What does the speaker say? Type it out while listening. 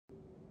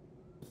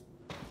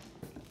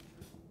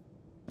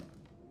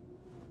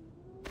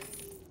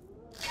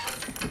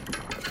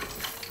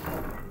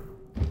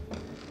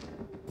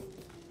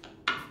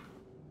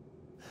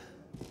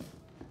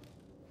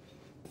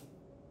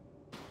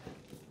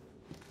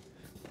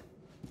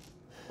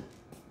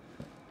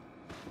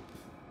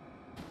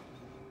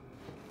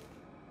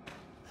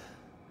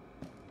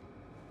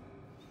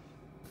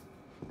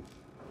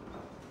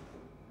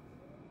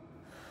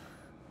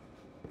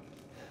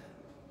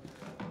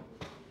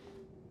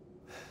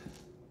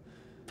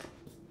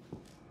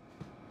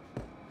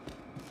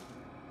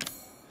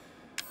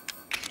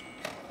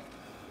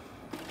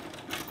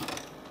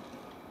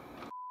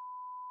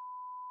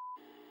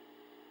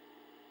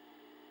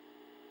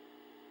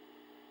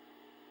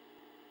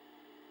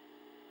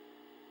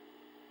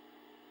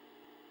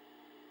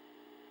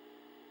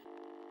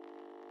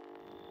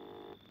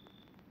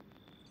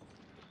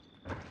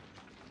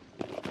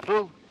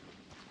Who?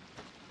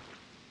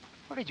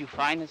 Where did you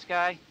find this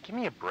guy? Give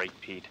me a break,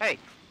 Pete. Hey,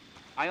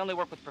 I only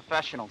work with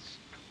professionals.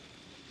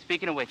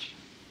 Speaking of which,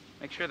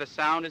 make sure the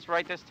sound is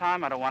right this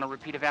time. I don't want a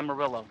repeat of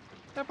Amarillo.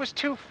 That was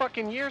 2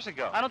 fucking years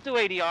ago. I don't do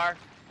ADR.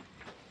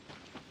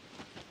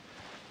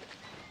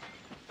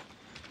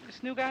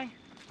 This new guy?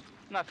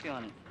 I'm not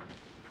feeling it.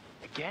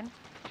 Again?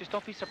 Just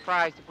don't be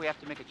surprised if we have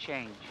to make a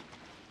change.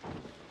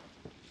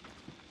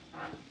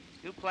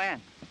 New plan.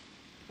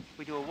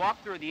 We do a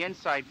walkthrough of the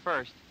inside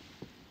first,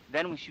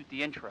 then we shoot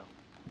the intro.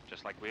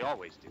 Just like we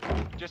always do.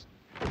 Just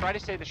try to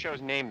say the show's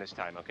name this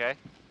time, okay?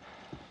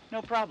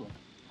 No problem.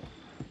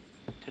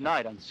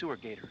 Tonight on Sewer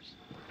Gators,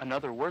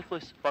 another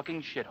worthless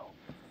fucking shithole.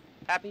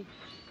 Happy?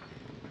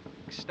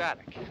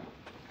 Ecstatic.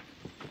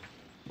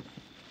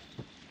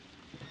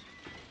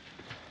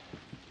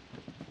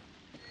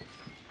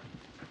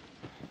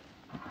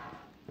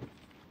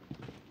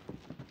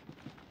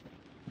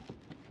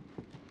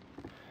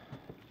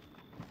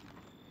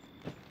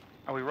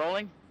 Are we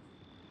rolling?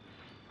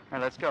 All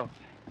right, let's go.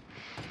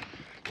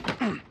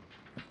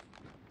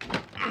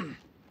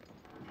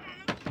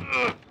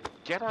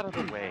 Get out of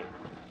the way.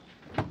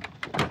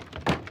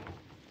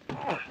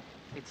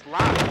 It's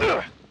locked.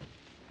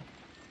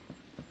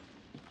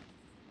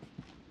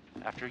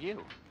 After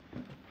you.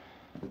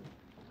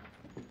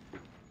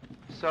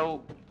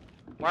 So,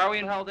 why are we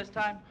in hell this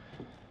time?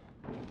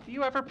 Do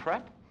you ever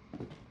prep?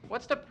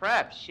 What's the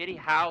prep? Shitty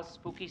house,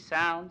 spooky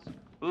sounds?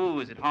 Ooh,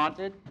 is it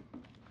haunted?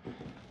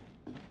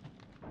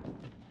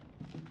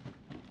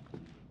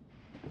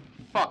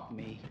 Fuck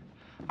me.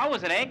 I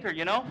was an anchor,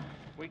 you know?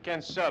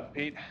 Weekend sub,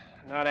 Pete.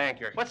 Not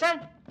anchor. What's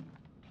that?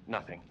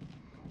 Nothing.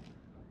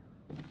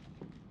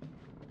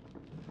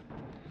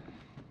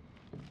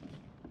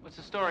 What's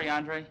the story,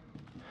 Andre?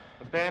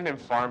 Abandoned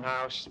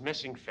farmhouse,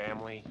 missing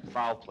family,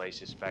 foul play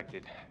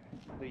suspected.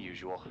 The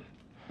usual.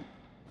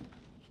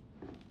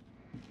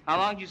 How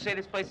long did you say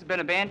this place has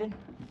been abandoned?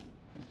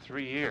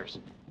 3 years.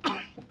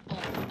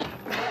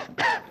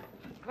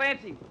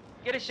 Clancy,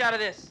 get a shot of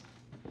this.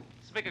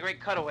 Let's make a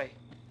great cutaway.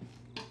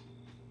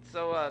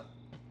 So,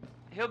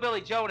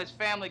 Hillbilly Joe and his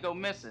family go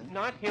missing.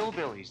 Not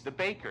hillbillies, the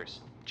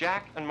Bakers.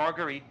 Jack and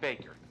Marguerite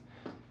Baker.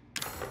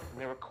 And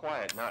they were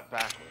quiet, not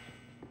backward.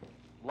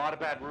 A lot of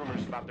bad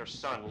rumors about their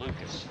son,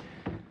 Lucas.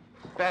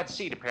 Bad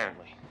seed,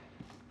 apparently.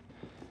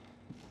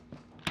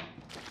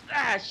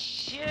 Ah,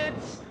 shit!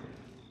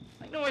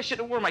 I know I should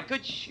have worn my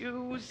good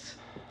shoes.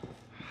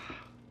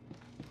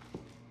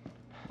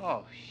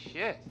 Oh,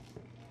 shit.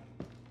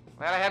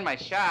 Glad I had my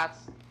shots.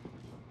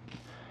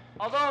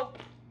 Although,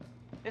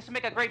 this would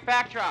make a great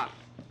backdrop.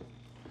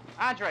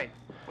 Andre,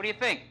 what do you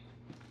think?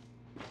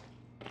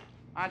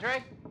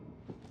 Andre?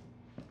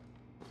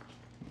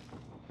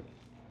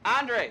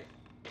 Andre!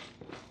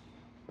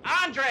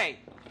 Andre!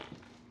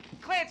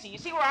 Clancy, you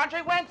see where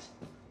Andre went?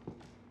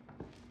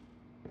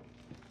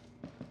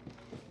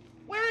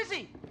 Where is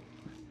he?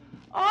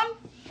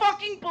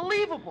 Unfucking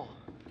believable.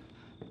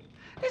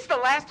 This is the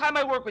last time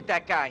I work with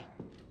that guy.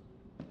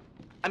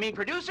 I mean,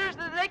 producers,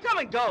 they come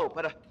and go,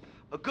 but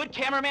a good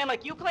cameraman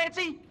like you,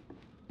 Clancy,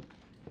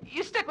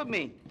 you stick with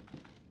me.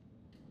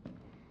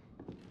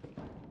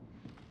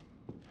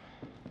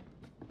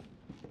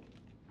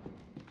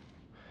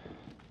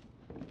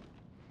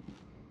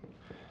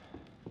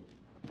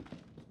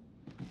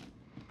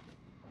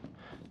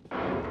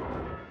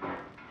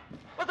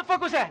 What the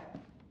fuck was that?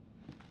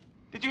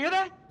 Did you hear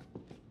that?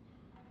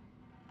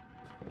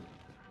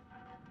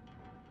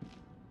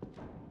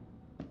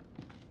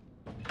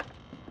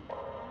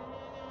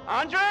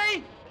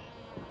 Andre?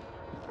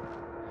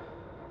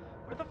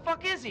 Where the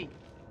fuck is he?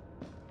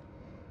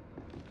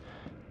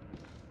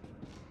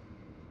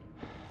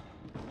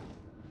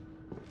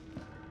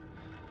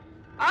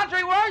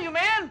 Andre, where are you,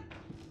 man?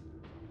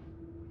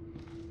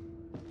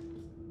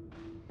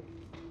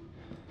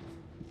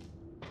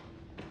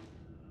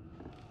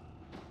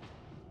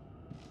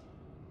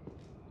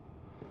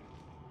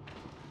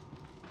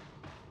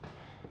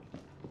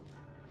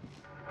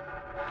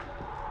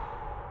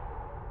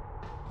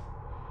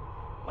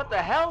 What the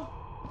hell?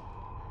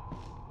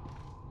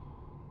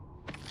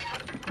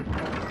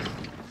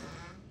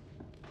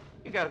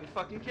 You gotta be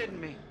fucking kidding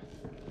me.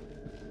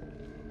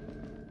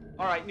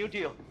 All right, new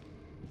deal.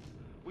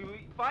 We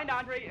find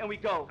Andre and we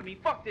go. I mean,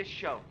 fuck this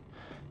show.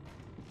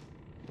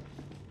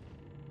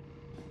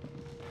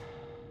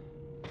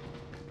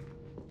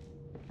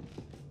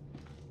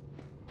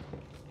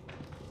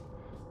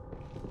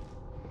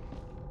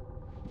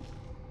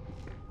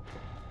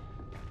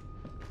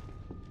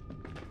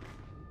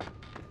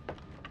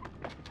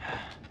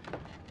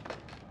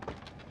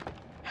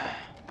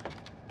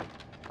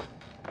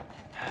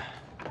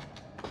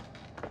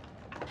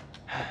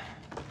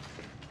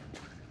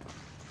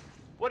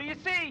 What do you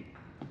see?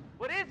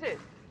 What is it?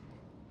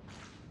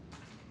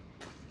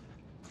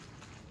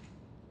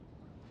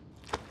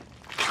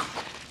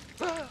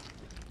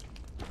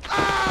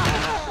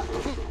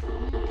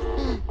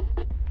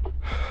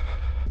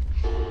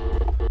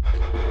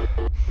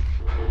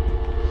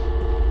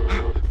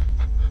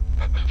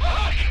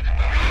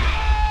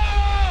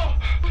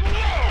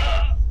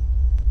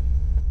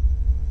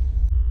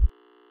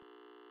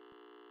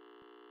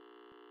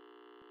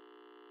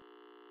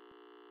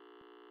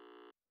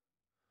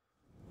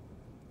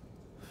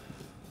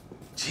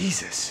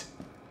 Jesus.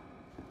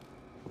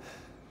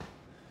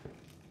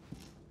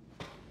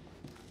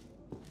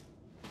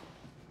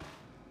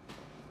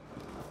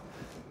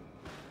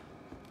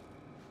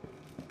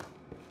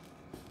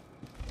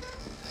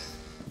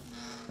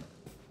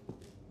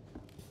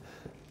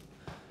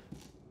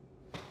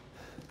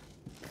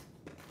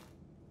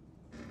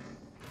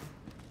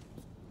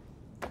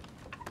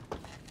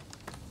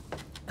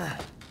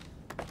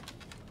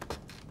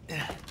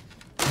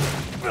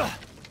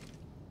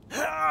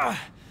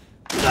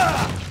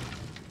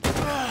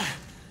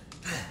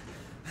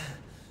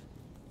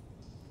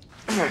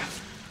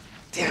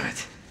 Damn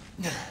it.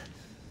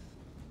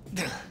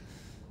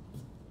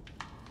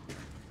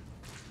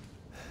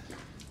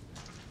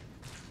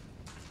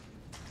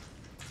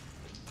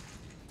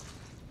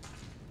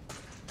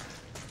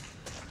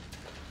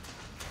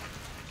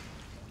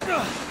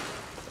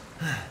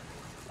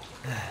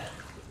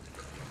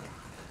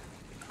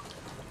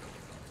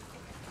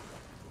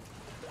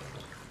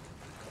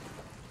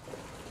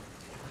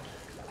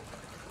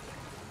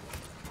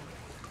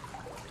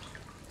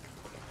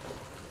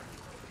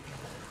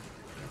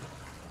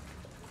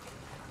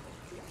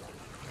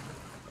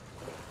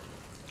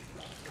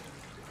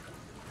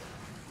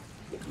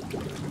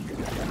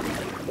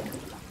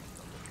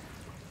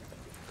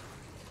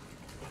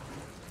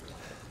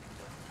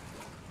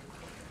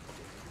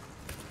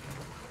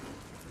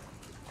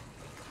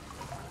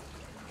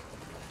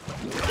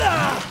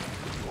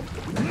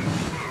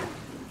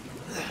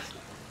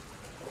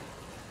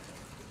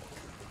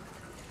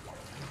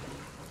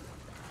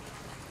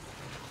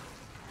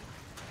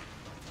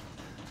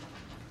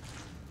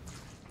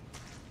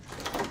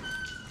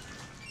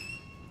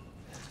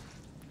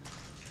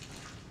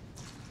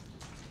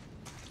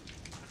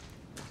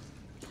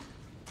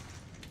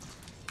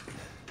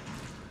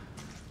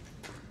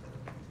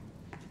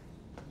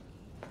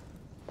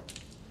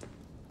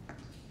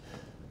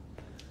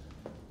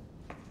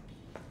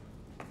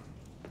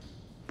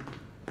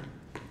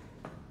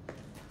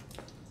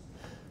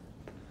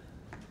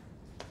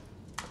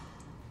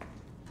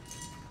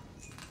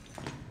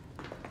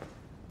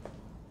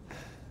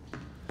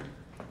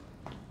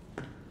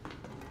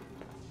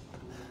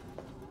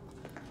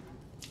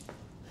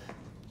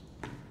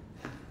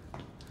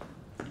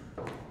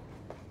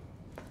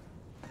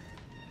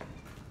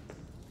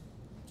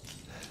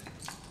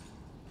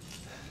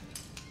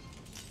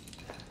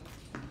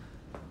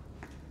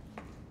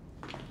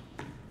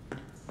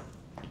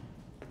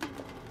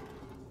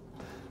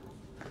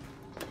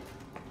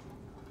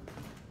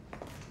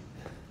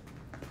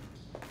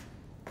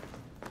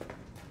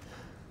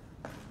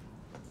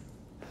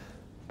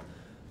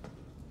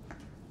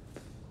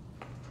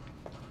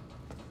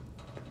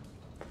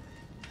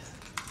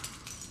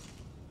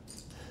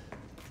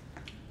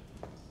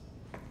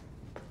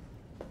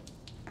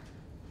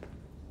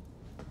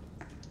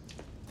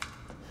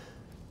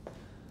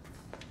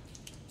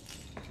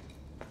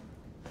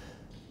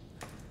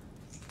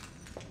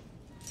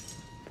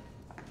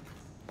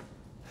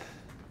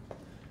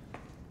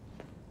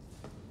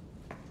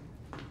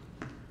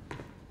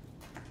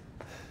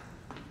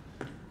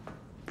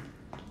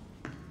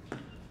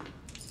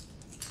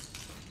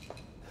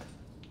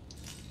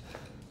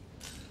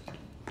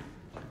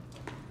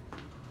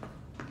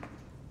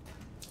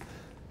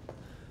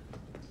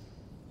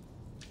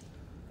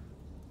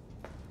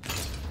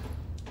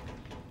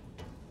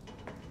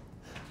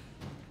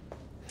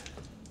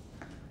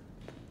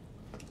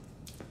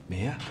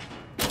 Mia?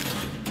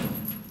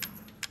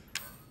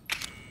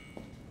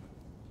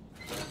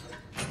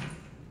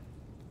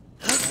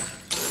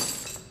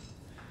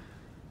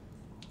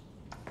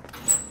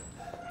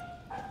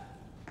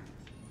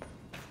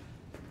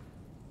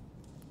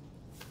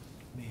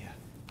 Mia.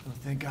 Oh,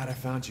 thank God I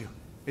found you.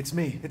 It's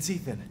me. It's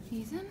Ethan.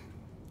 Ethan?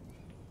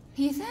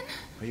 Ethan?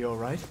 Are you all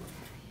right?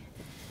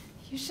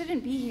 You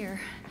shouldn't be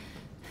here.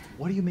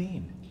 What do you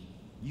mean?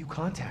 You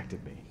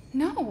contacted me.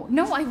 No,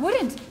 I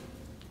wouldn't.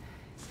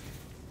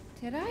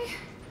 Did I?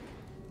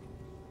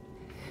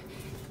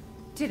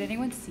 Did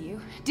anyone see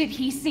you? Did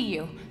he see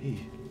you?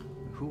 Hey,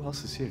 who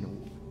else is here?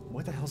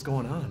 What the hell's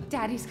going on?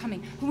 Daddy's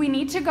coming. We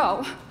need to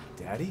go.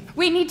 Daddy?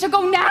 We need to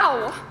go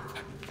now!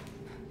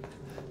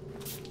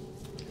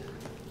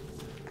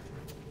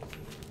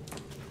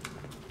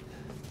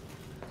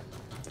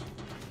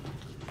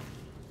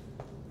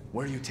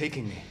 Where are you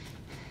taking me?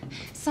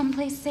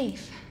 Someplace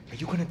safe. Are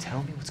you gonna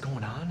tell me what's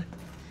going on?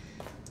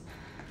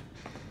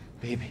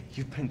 Baby,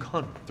 you've been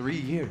gone 3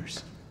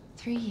 years.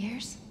 3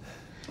 years?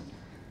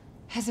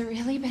 Has it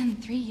really been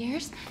 3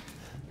 years?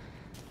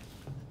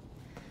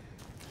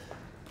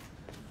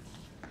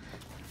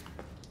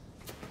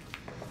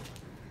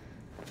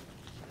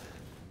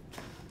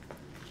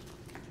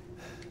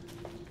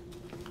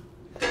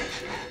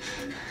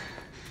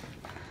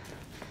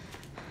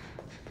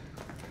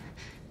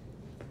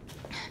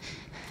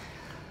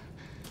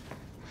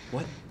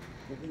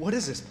 What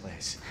is this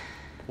place?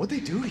 What'd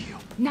they do to you?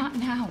 Not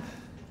now.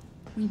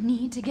 We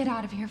need to get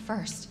out of here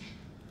first.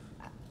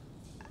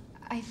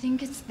 I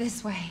think it's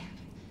this way.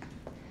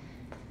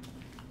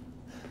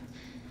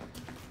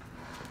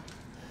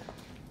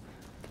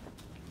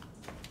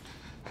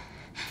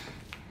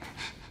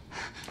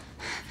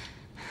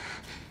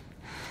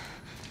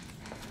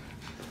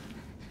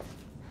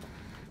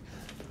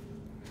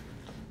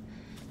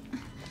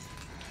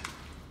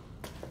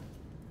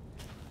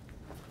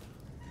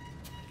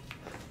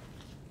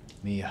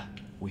 Mia,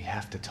 we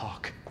have to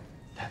talk.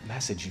 That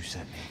message you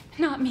sent me.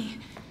 Not me.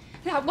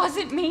 That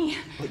wasn't me.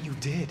 But you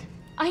did.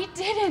 I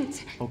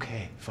didn't.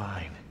 Okay,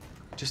 fine.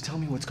 Just tell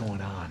me what's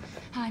going on.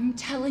 I'm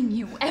telling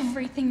you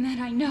everything that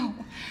I know.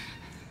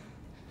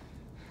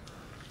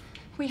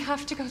 We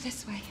have to go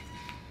this way.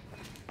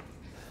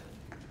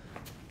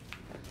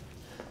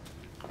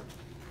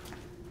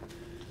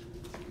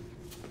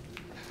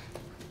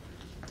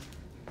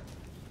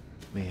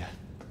 Mia,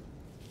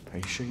 are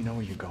you sure you know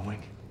where you're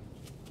going?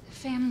 The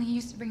family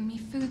used to bring me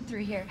food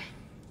through here.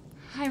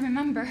 I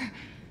remember.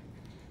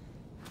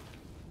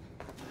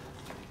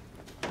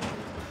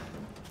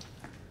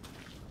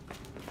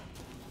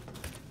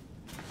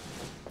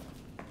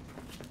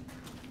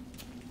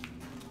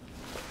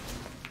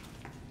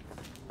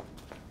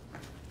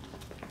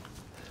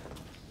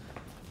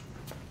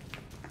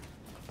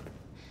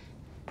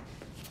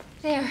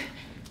 There.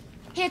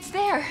 It's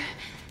there.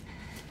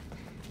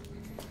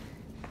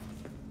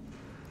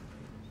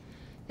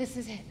 This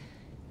is it.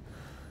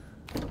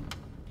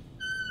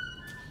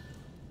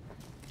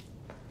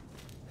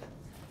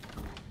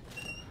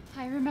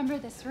 I remember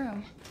this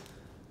room.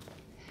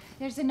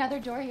 There's another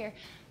door here.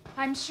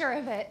 I'm sure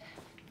of it.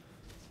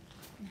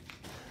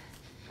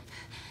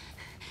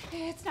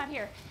 It's not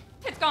here.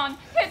 It's gone.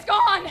 It's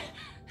gone!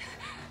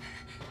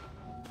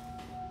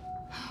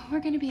 We're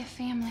gonna be a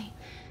family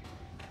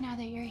now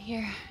that you're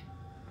here.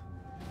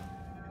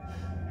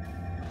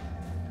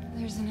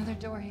 There's another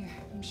door here.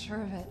 I'm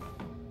sure of it.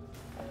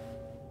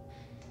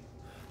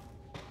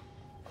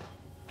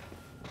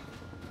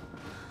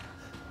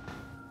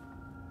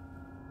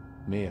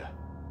 Mia.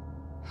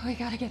 We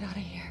gotta get out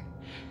of here.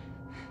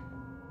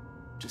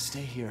 Just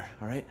stay here,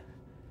 all right?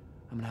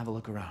 I'm gonna have a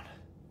look around.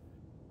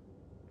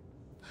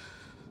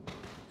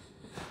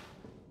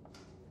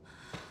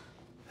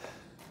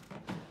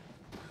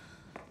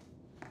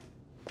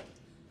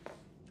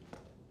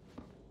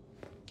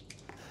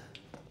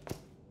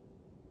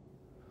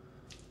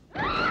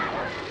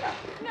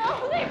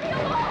 No, leave me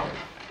alone!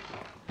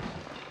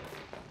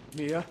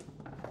 Mia?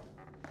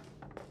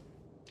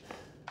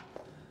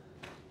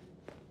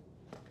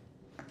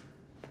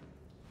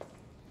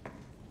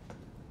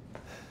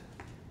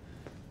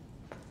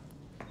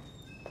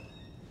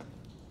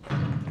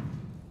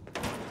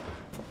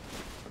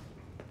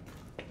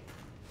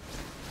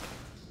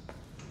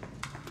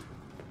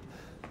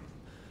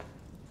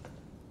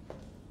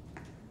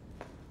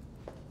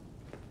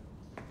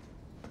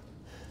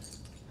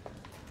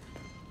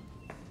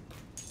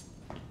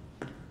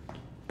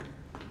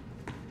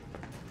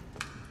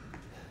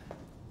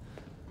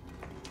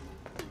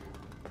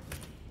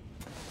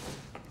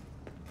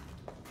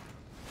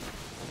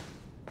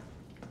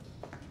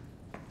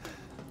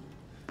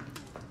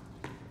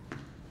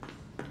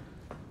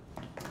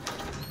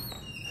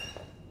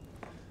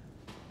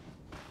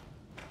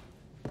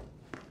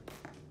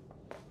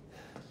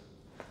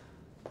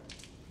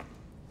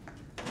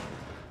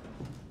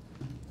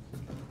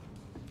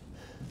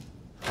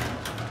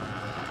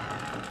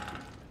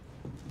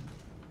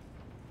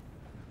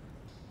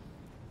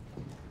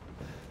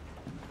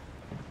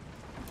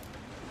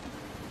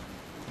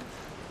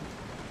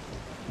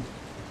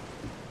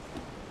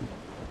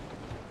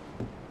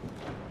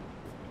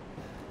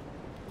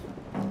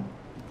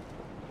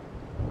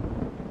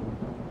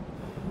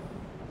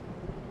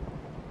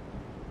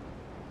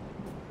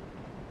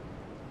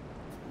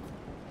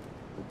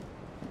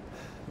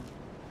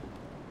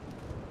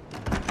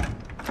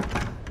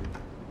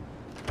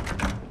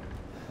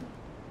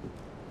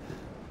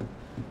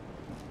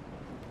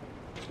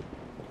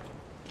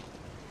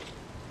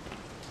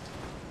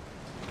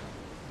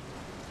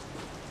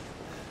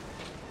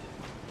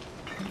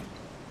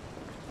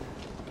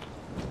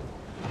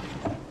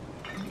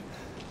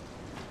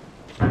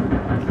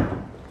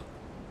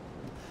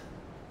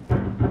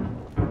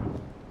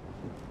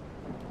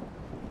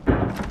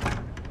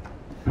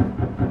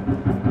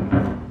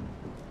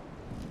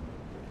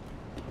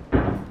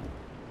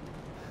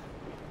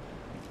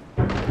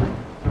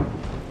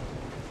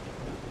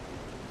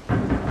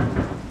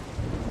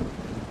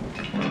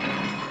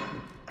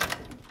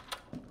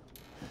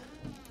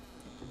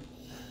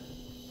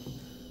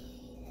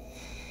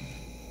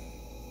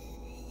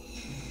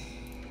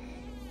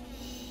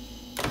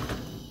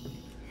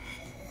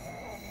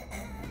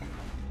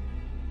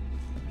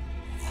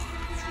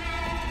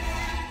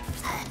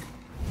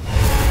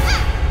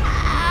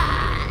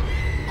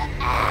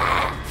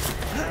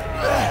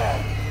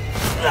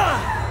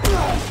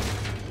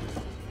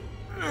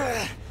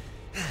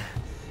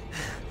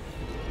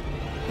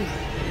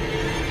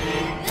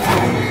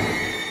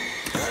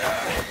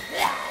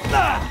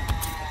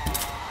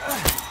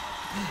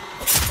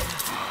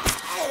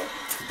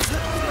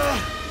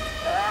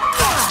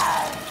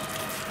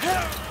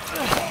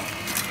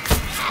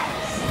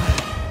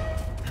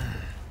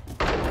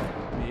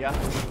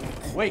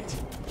 Wait!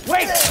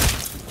 Wait!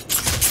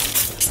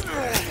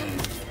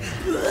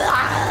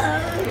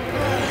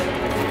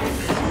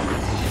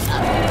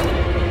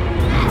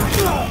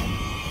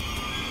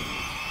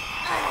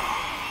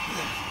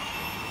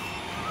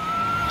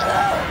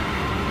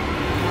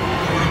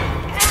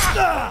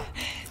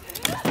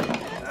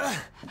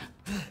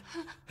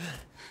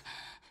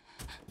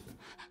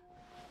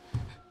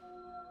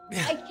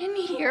 I can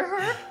hear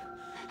her.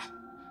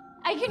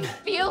 I can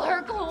feel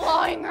her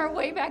clawing her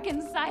way back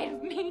inside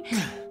of me.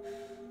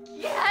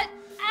 Get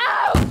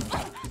out!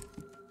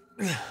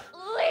 Leave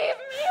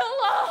me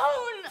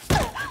alone!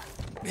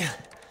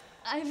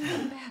 I've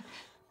been bad.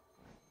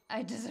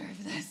 I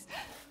deserve this.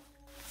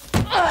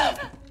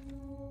 What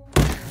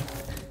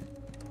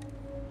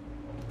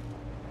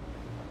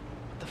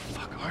the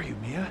fuck are you,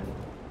 Mia?